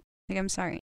want to do. Like, I'm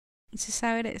sorry. It's just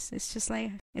how it is. It's just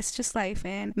life.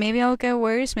 And maybe I'll get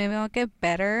worse. Maybe I'll get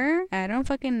better. I don't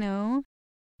fucking know.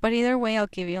 But either way, I'll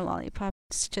give you a lollipop.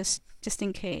 It's just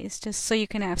in case. Just so you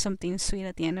can have something sweet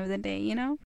at the end of the day, you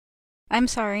know? I'm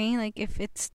sorry, like, if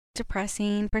it's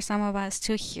depressing for some of us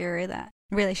to hear that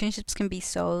relationships can be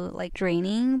so, like,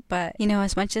 draining. But, you know,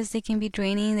 as much as they can be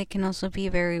draining, they can also be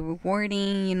very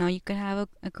rewarding. You know, you could have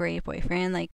a great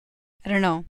boyfriend. Like, I don't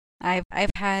know.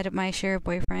 I've had my share of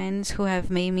boyfriends who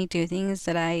have made me do things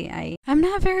that I'm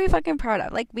not very fucking proud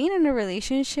of. Like, being in a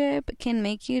relationship can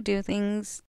make you do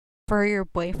things for your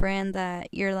boyfriend that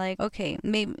you're like, okay,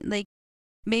 maybe, like,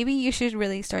 maybe you should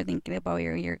really start thinking about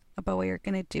about what you're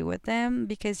gonna do with them,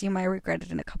 because you might regret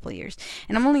it in a couple of years.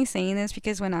 And I'm only saying this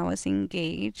because when I was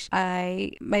engaged,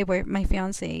 my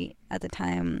fiance at the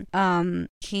time,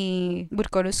 he would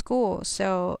go to school.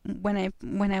 So when I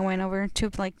went over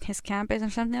to like his campus or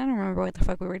something, I don't remember what the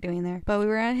fuck we were doing there, but we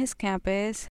were at his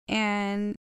campus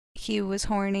and he was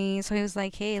horny, so he was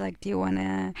like, hey, like, do you want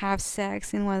to have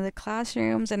sex in one of the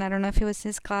classrooms? And I don't know if it was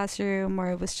his classroom or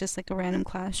it was just like a random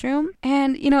classroom.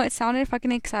 And it sounded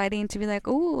fucking exciting to be like,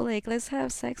 oh, like, let's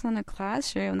have sex on a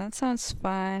classroom, that sounds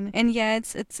fun. And yeah,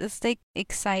 it's like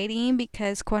exciting,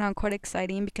 because quote unquote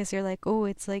exciting, because you're like, oh,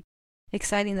 it's like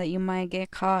exciting that you might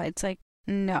get caught. It's like,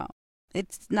 no,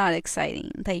 it's not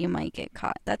exciting that you might get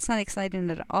caught. That's not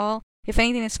exciting at all. If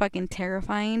anything, it's fucking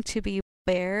terrifying to be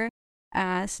bare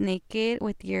ass naked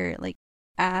with your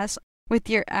ass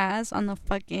on the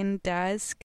fucking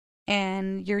desk,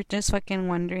 and you're just fucking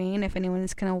wondering if anyone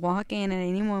is gonna walk in at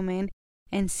any moment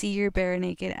and see your bare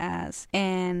naked ass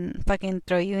and fucking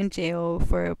throw you in jail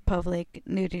for public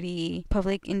nudity,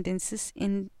 public indecency,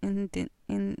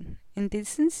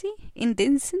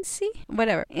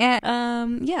 whatever.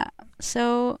 And yeah,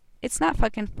 so it's not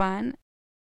fucking fun.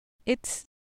 It's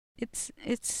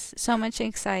so much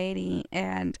anxiety,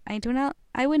 and I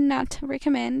would not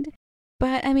recommend.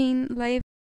 But I mean, life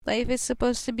is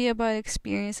supposed to be about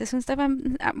experiences and stuff.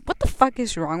 What the fuck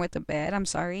is wrong with the bed? I'm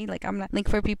sorry. Like, I'm not, like,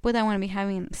 for people that want to be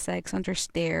having sex under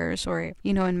stairs or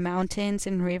in mountains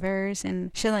and rivers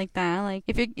and shit like that. Like,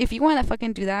 if you want to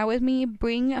fucking do that with me,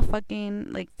 bring a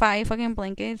fucking 5 fucking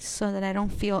blankets so that I don't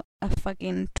feel a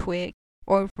fucking twig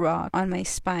or rock on my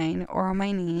spine or on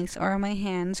my knees or on my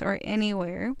hands or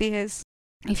anywhere. Because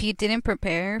if you didn't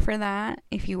prepare for that,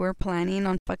 if you were planning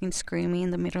on fucking screaming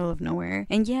in the middle of nowhere,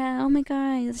 and yeah, oh my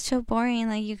god, it's so boring,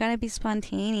 like, you gotta be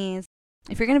spontaneous.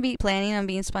 If you're gonna be planning on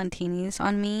being spontaneous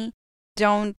on me, you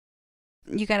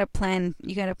gotta plan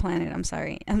it. I'm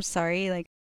sorry, like,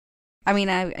 I mean,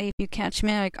 if you catch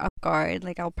me like off guard,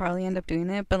 like, I'll probably end up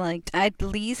doing it, but like, at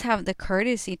least have the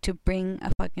courtesy to bring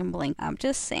a fucking blanket. I'm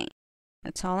just saying.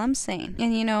 That's all I'm saying.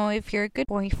 And if you're a good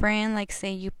boyfriend, like,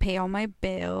 say you pay all my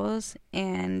bills,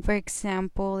 and for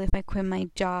example, if I quit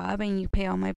my job and you pay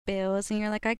all my bills, and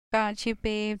you're like, I got you,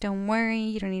 babe, don't worry,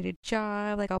 you don't need a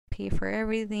job, like, I'll pay for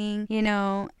everything,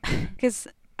 because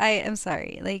I am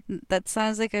sorry, like, that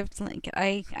sounds like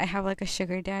I have like a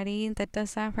sugar daddy that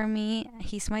does that for me.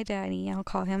 He's my daddy. I'll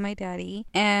call him my daddy.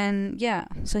 And yeah,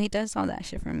 so he does all that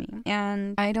shit for me.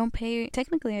 And I don't pay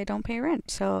rent.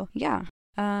 So yeah.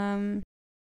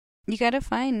 You gotta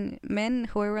find men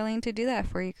who are willing to do that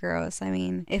for you girls. I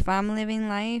mean, if I'm living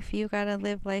life, you gotta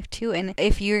live life too. And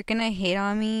if you're gonna hate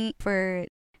on me for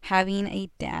having a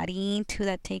daddy too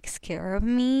that takes care of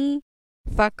me,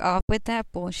 fuck off with that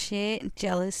bullshit,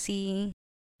 jealousy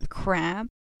crap,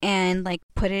 and like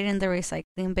put it in the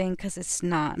recycling bin, because it's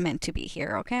not meant to be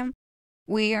here, okay?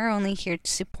 We are only here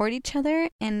to support each other,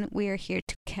 and we are here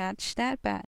to catch that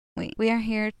bag. We are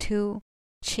here to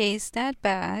chase that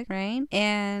bag, right?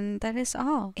 And that is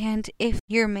all. And if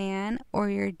your man or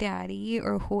your daddy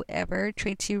or whoever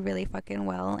treats you really fucking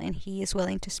well and he is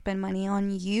willing to spend money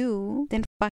on you, then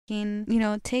fucking,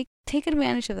 take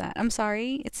advantage of that. I'm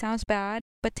sorry, it sounds bad,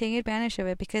 but take advantage of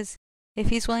it, because if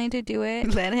he's willing to do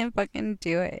it, let him fucking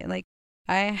do it. Like,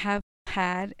 I have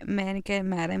had men get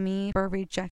mad at me for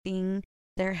rejecting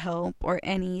their help or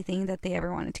anything that they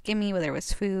ever wanted to give me, whether it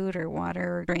was food or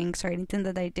water or drinks or anything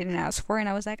that I didn't ask for, and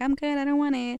I was like, I'm good, I don't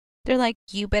want it. They're like,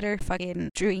 you better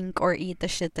fucking drink or eat the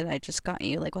shit that I just got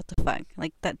you. Like, what the fuck?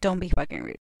 Like, that, don't be fucking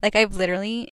rude. Like, I've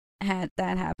literally had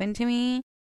that happen to me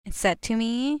and said to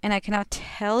me, and I cannot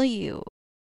tell you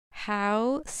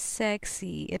how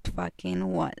sexy it fucking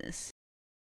was.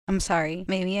 I'm sorry.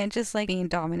 Maybe I just like being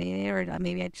dominated, or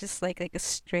maybe I just like a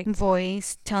strict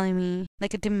voice telling me,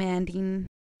 like a demanding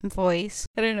voice.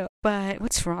 I don't know. But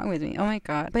what's wrong with me? Oh my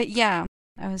god. But yeah,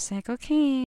 I was like,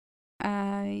 okay.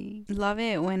 I love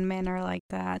it when men are like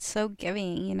that, so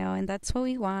giving, and that's what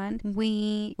we want.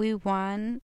 We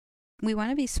want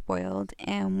to be spoiled,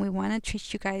 and we want to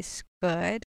treat you guys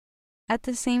good at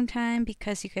the same time,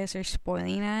 because you guys are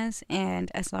spoiling us,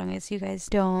 and as long as you guys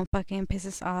don't fucking piss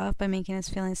us off by making us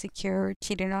feel insecure or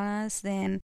cheating on us,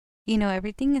 then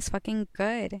everything is fucking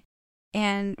good.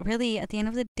 And really, at the end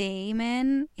of the day,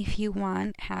 men, if you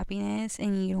want happiness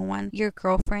and you don't want your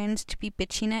girlfriends to be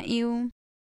bitching at you,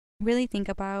 really think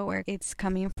about where it's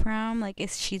coming from. Like,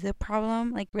 is she the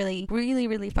problem? Like, really, really,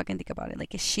 really fucking think about it.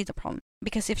 Like, is she the problem?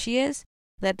 Because if she is,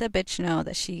 let the bitch know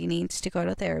that she needs to go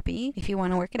to therapy if you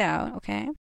want to work it out, okay?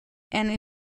 And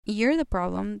you're the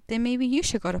problem, then maybe you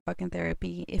should go to fucking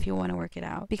therapy if you want to work it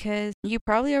out. Because you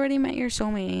probably already met your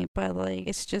soulmate, but like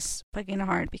it's just fucking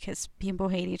hard because people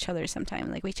hate each other sometimes.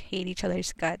 Like we hate each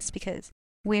other's guts because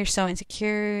we're so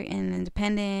insecure and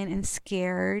independent and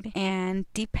scared and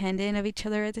dependent of each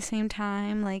other at the same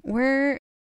time. Like we're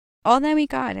all that we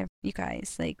got, you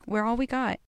guys. Like we're all we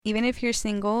got. Even if you're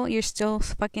single, you're still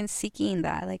fucking seeking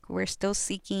that. Like, we're still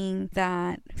seeking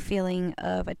that feeling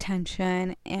of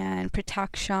attention and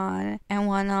protection and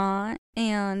whatnot.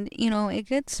 And, you know, it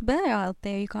gets better out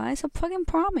there, you guys. I fucking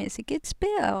promise. It gets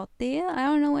better out there. I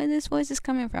don't know where this voice is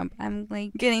coming from. I'm,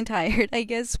 like, getting tired, I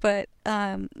guess. But,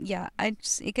 yeah,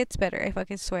 it gets better, I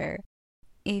fucking swear.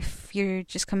 If you're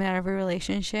just coming out of a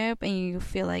relationship and you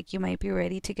feel like you might be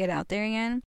ready to get out there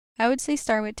again, I would say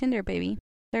start with Tinder, baby.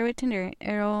 Start with Tinder.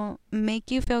 It'll make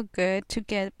you feel good to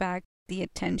get back the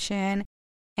attention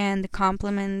and the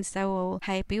compliments that will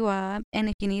hype you up. And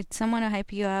if you need someone to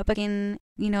hype you up, fucking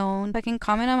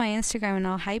comment on my Instagram and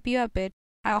I'll hype you up, bitch.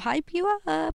 I'll hype you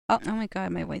up. Oh my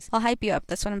god, my voice. I'll hype you up.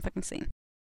 That's what I'm fucking saying.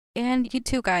 And you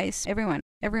too, guys. Everyone,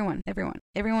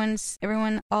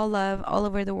 all love, all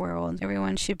over the world.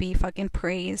 Everyone should be fucking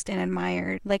praised and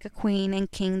admired like a queen and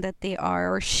king that they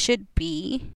are or should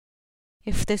be.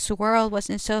 If this world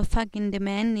wasn't so fucking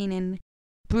demanding and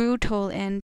brutal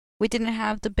and we didn't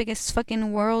have the biggest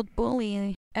fucking world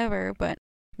bully ever, but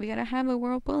we gotta have a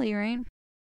world bully, right?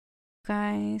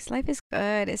 Guys, life is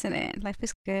good, isn't it? Life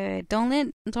is good. Don't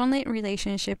let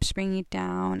relationships bring you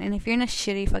down. And if you're in a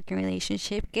shitty fucking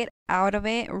relationship, get out of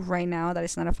it right now. That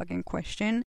is not a fucking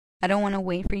question. I don't want to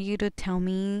wait for you to tell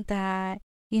me that,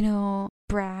 you know,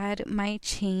 Brad might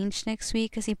change next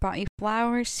week because he brought you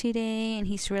flowers today and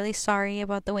he's really sorry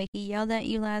about the way he yelled at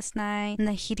you last night and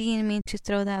that he didn't mean to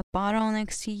throw that bottle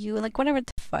next to you. Like, whatever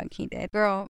the fuck he did.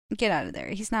 Girl, get out of there.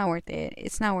 He's not worth it.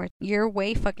 It's not worth it. You're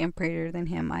way fucking prettier than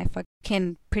him.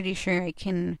 Pretty sure I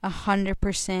can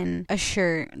 100%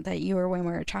 assure that you are way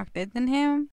more attractive than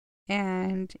him.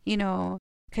 And, you know,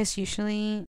 because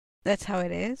usually that's how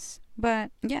it is.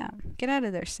 But yeah, get out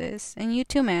of there, sis. And you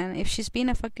too, man. If she's being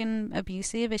a fucking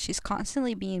abusive, if she's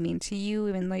constantly being mean to you,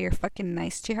 even though you're fucking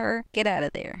nice to her, get out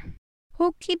of there.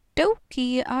 Okie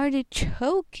dokie,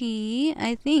 artichokey.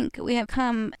 I think we have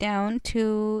come down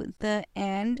to the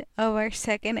end of our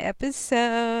second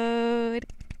episode.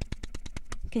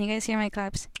 Can you guys hear my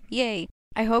claps? Yay.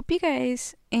 I hope you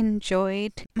guys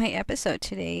enjoyed my episode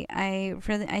today. I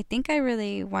think I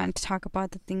really want to talk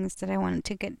about the things that I wanted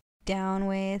to get down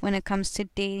with when it comes to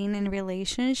dating and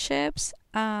relationships,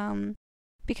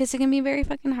 because it can be very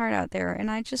fucking hard out there, and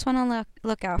I just want to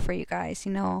look out for you guys.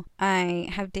 You know, I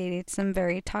have dated some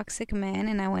very toxic men,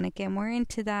 and I want to get more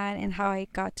into that and how I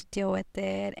got to deal with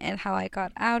it and how I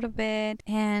got out of it.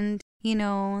 And you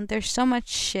know, there's so much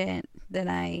shit that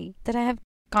I have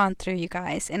gone through, you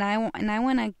guys, and I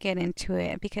want to get into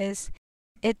it because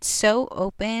it's so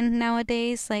open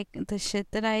nowadays. Like, the shit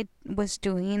that I was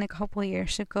doing a couple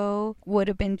years ago would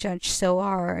have been judged so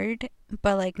hard,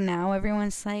 but like now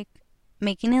everyone's like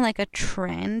making it like a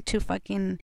trend to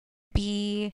fucking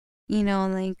be, you know,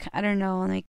 like, I don't know,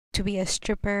 like to be a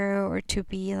stripper or to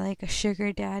be like a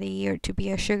sugar daddy or to be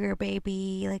a sugar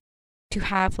baby, like to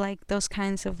have like those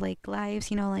kinds of like lives,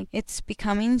 you know, like it's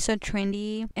becoming so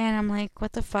trendy. And I'm like,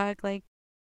 what the fuck? Like,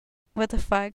 what the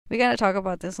fuck? We gotta talk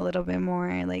about this a little bit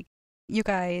more. Like, you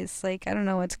guys, like, I don't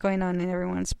know what's going on in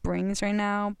everyone's brains right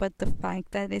now, but the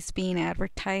fact that it's being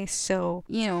advertised so,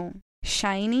 you know,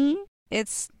 shiny,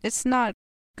 it's not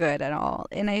good at all.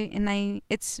 And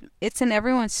it's in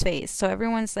everyone's face, so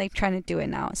everyone's like trying to do it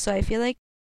now. So I feel like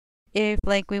if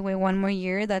like we wait one more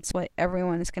year, that's what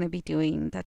everyone is gonna be doing.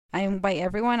 That by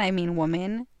everyone I mean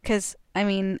women, because I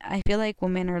mean I feel like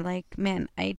women are like, man,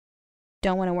 I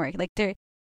don't want to work. Like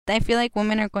I feel like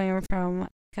women are going from,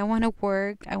 I want to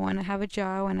work, I want to have a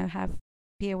job, I want to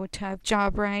be able to have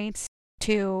job rights,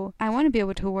 to I want to be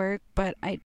able to work, but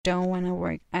I don't want to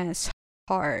work as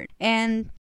hard. And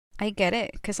I get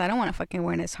it, because I don't want to fucking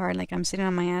work as hard. Like, I'm sitting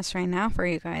on my ass right now for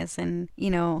you guys, and, you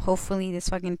know, hopefully this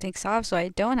fucking takes off so I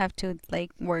don't have to,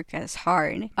 like, work as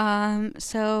hard.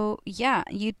 So, yeah,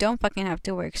 you don't fucking have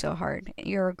to work so hard.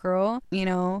 You're a girl, you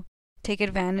know, take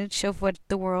advantage of what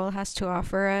the world has to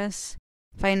offer us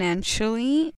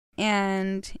financially,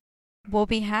 and we'll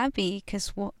be happy,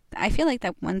 because I feel like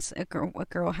that once a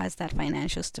girl has that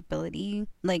financial stability,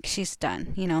 like, she's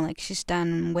done, you know, like, she's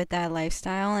done with that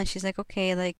lifestyle, and she's like,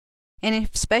 okay, like, and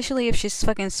especially if she's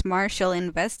fucking smart, she'll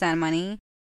invest that money.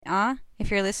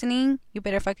 If you're listening, you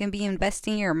better fucking be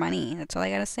investing your money. That's all I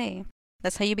gotta say.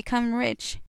 That's how you become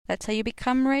rich. That's how you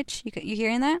become rich. You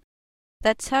hearing that?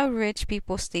 That's how rich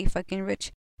people stay fucking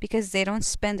rich. because they don't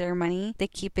spend their money. They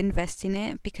keep investing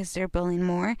it because they're building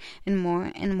more and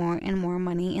more and more and more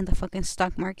money in the fucking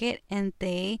stock market, and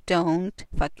they don't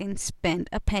fucking spend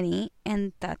a penny,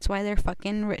 and that's why they're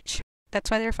fucking rich. That's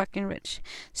why they're fucking rich.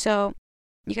 So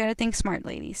you gotta think smart,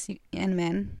 ladies and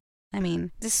men. I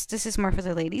mean, this is more for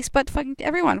the ladies, but fucking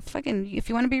everyone, fucking, if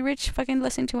you want to be rich, fucking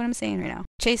listen to what I'm saying right now.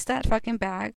 Chase that fucking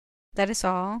bag. That is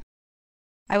all.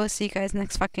 I will see you guys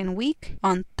next fucking week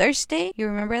on Thursday. You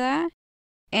remember that?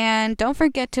 And don't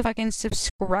forget to fucking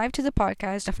subscribe to the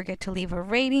podcast. Don't forget to leave a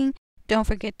rating. Don't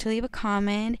forget to leave a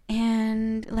comment.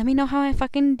 And let me know how I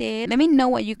fucking did. Let me know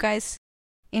what you guys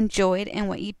enjoyed and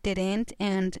what you didn't,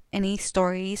 and any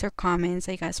stories or comments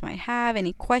that you guys might have,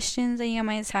 any questions that you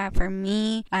might have for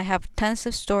me. I have tons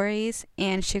of stories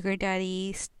and sugar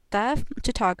daddy stuff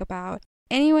to talk about.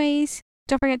 Anyways,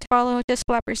 don't forget to follow Just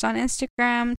Flappers on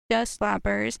Instagram, Just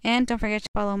Flappers, and don't forget to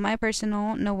follow my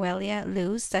personal Noelia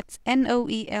Luz. That's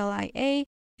Noelia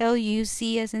Luz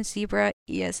as in zebra,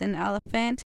 E as in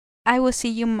elephant. I will see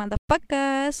you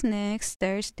motherfuckers next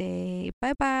Thursday.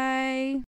 Bye bye.